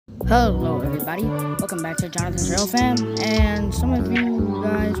Hello everybody, welcome back to Jonathan's Rail Fam, and some of you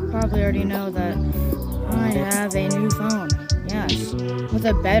guys probably already know that I have a new phone, yes, with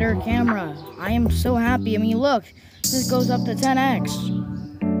a better camera. I am so happy. I mean, look, this goes up to 10x.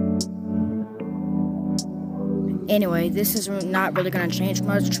 Anyway, this is not really going to change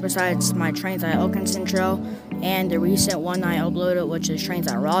much besides my Trains at Elkins intro and the recent one I uploaded, which is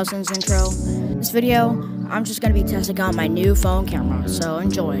Trains at Roslyn's intro. This video, I'm just going to be testing out my new phone camera, so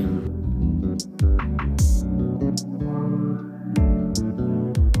enjoy.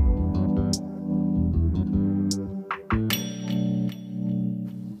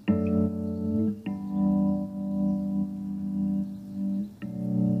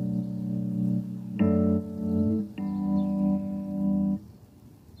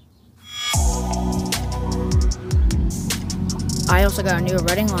 I also got a new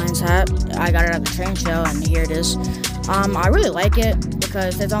Reading Lines hat. I got it at the train show, and here it is. I really like it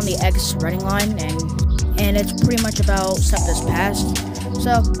because it's on the X Reading line, and it's pretty much about SEPTA's past,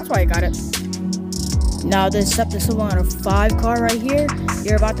 so that's why I got it. Now, this SEPTA 105 car right here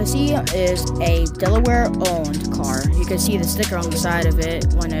you're about to see is a Delaware-owned car. You can see the sticker on the side of it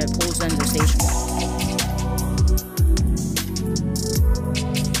when it pulls into the station.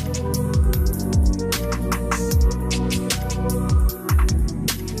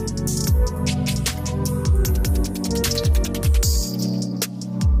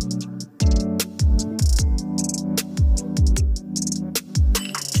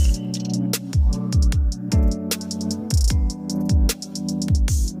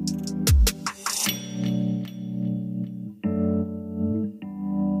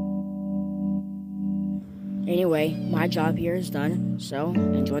 Anyway, my job here is done, so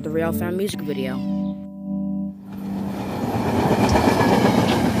enjoy the Rail Fam music video.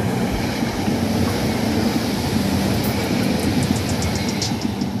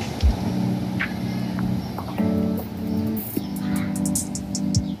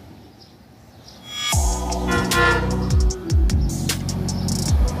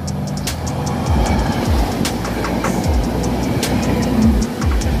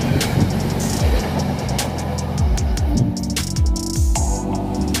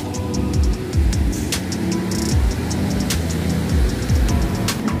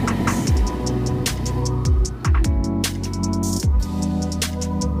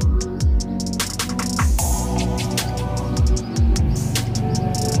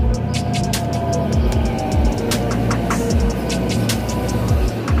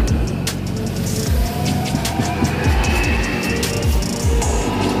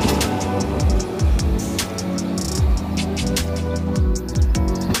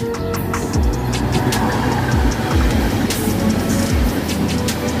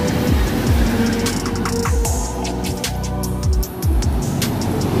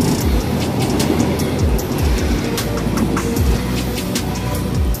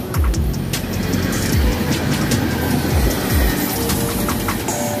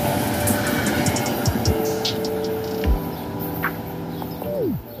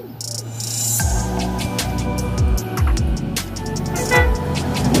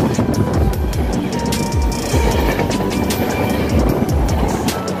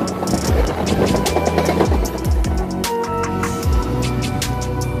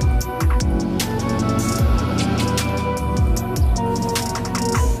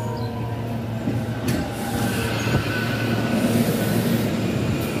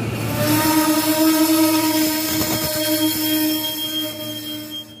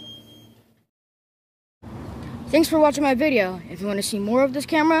 Thanks for watching my video. If you want to see more of this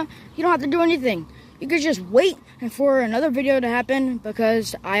camera, you don't have to do anything. You could just wait for another video to happen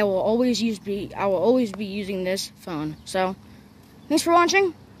because I will always be using this phone. So, thanks for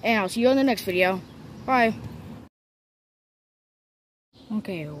watching, and I'll see you in the next video. Bye.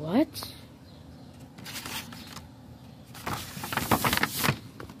 Okay, what?